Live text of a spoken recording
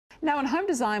Now in home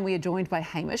design we are joined by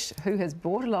Hamish, who has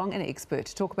brought along an expert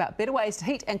to talk about better ways to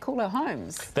heat and cool our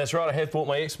homes. That's right, I have brought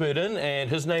my expert in,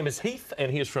 and his name is Heath,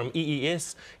 and he is from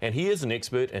EES, and he is an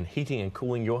expert in heating and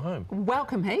cooling your home.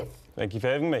 Welcome, Heath. Thank you for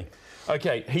having me.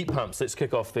 Okay, heat pumps, let's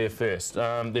kick off there first.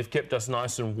 They've kept us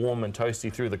nice and warm and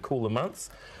toasty through the cooler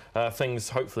months. Things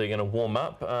hopefully are going to warm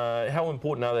up. How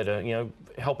important are they to,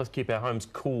 help us keep our homes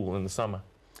cool in the summer?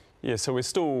 Yeah, so we're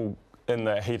still in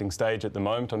the heating stage at the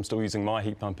moment. I'm still using my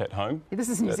heat pump at home. Yeah, this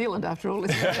is New Zealand after all,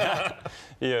 isn't it?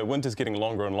 Yeah, winter's getting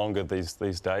longer and longer these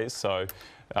days, so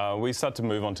we start to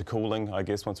move on to cooling, I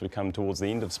guess, once we come towards the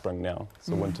end of spring now.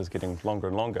 So winter's getting longer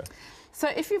and longer. So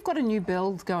if you've got a new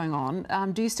build going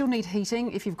on, do you still need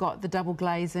heating if you've got the double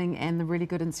glazing and the really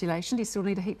good insulation? Do you still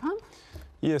need a heat pump?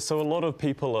 Yeah, so a lot of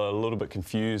people are a little bit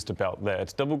confused about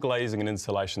that. Double glazing and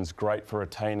insulation is great for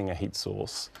retaining a heat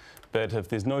source, but if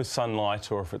there's no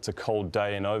sunlight or if it's a cold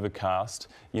day and overcast,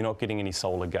 you're not getting any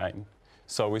solar gain.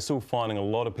 So we're still finding a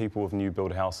lot of people with new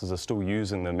build houses are still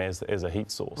using them as a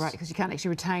heat source. Right, because you can't actually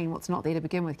retain what's not there to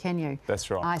begin with, can you? That's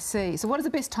right. I see. So what is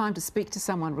the best time to speak to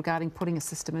someone regarding putting a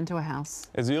system into a house?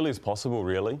 As early as possible,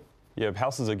 really. Yeah,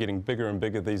 houses are getting bigger and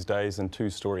bigger these days in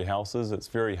two-storey houses. It's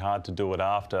very hard to do it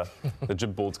after the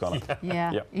jib board's gone up.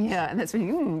 Yeah, and that's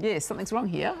when yes, something's wrong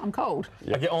here, I'm cold.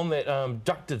 Yeah. Okay, on that,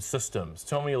 ducted systems,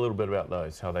 tell me a little bit about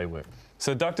those, how they work.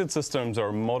 So ducted systems are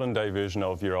a modern-day version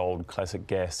of your old classic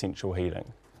gas central heating.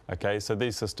 Okay, so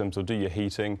these systems will do your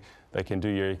heating, they can do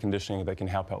your air conditioning, they can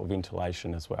help out with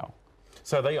ventilation as well.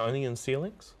 So are they only in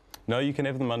ceilings? No, you can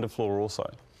have them underfloor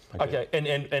also. Okay,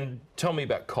 and tell me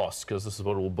about costs, because this is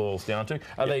what it all boils down to.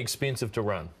 Are they expensive to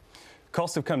run?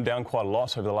 Costs have come down quite a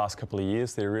lot over the last couple of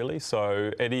years there, really.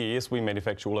 So at EES, we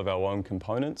manufacture all of our own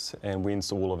components and we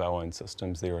install all of our own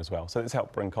systems there as well. So that's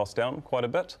helped bring costs down quite a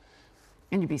bit.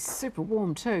 And you'd be super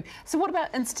warm too. So what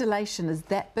about installation? Is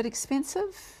that bit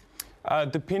expensive?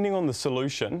 Depending on the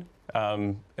solution,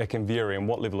 it can vary in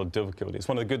what level of difficulty. It's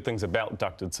one of the good things about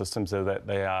ducted systems is that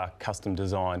they are custom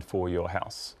designed for your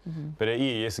house. But at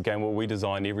EES, again, well, we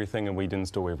design everything and we'd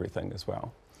install everything as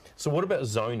well. So what about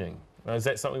zoning? Is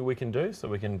that something we can do, so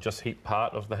we can just heat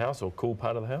part of the house or cool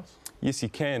part of the house? Yes, you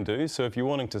can do. So if you're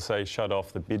wanting to, say, shut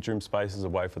off the bedroom spaces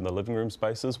away from the living room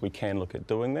spaces, we can look at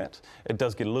doing that. It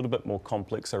does get a little bit more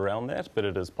complex around that, but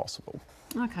it is possible.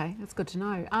 Okay, that's good to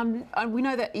know. We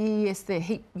know that EES,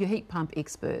 they're your heat pump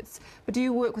experts, but do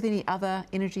you work with any other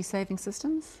energy-saving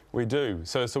systems? We do.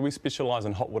 So we specialise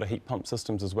in hot water heat pump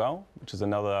systems as well, which is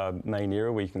another main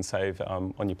area where you can save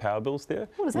on your power bills there.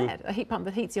 What is that? A heat pump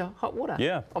that heats your hot water?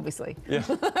 Yeah. Obviously. Yeah.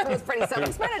 It was pretty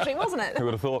self-explanatory, wasn't it? Who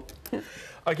would have thought?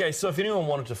 Okay, so if anyone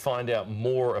wanted to find out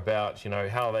more about,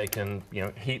 how they can,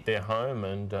 heat their home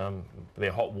and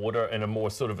their hot water in a more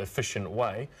sort of efficient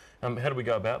way, how do we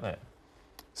go about that?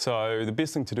 So the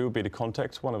best thing to do would be to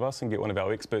contact one of us and get one of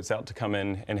our experts out to come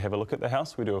in and have a look at the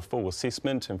house. We do a full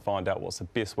assessment and find out what's the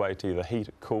best way to either heat,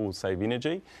 cool, save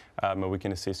energy, and we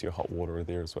can assess your hot water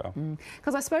there as well.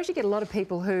 Because I suppose you get a lot of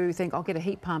people who think, I'll get a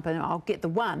heat pump and I'll get the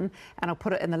one and I'll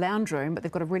put it in the lounge room, but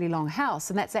they've got a really long house,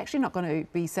 and that's actually not going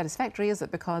to be satisfactory, is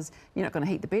it? Because you're not going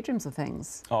to heat the bedrooms or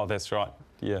things. Oh, that's right,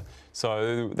 yeah.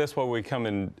 So that's why we come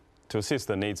in to assess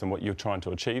the needs and what you're trying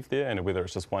to achieve there, and whether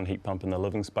it's just one heat pump in the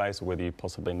living space or whether you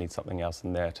possibly need something else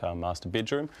in that master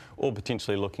bedroom, or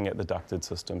potentially looking at the ducted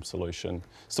system solution.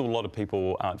 Still, a lot of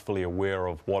people aren't fully aware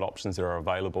of what options there are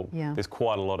available. Yeah. There's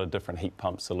quite a lot of different heat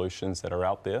pump solutions that are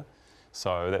out there,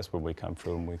 so that's where we come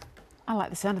through and we... I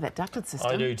like the sound of that ducted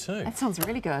system. I do too. That sounds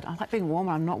really good. I like being warm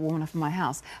when I'm not warm enough in my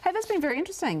house. Hey, that's been very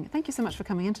interesting. Thank you so much for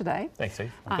coming in today. Thanks,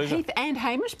 Heath. Heath and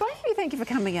Hamish, both of you, thank you for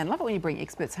coming in. Love it when you bring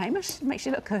experts, Hamish. It makes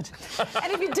you look good.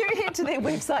 And if you do head to their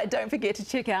website, don't forget to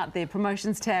check out their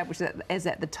promotions tab, which is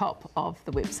at the top of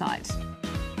the website.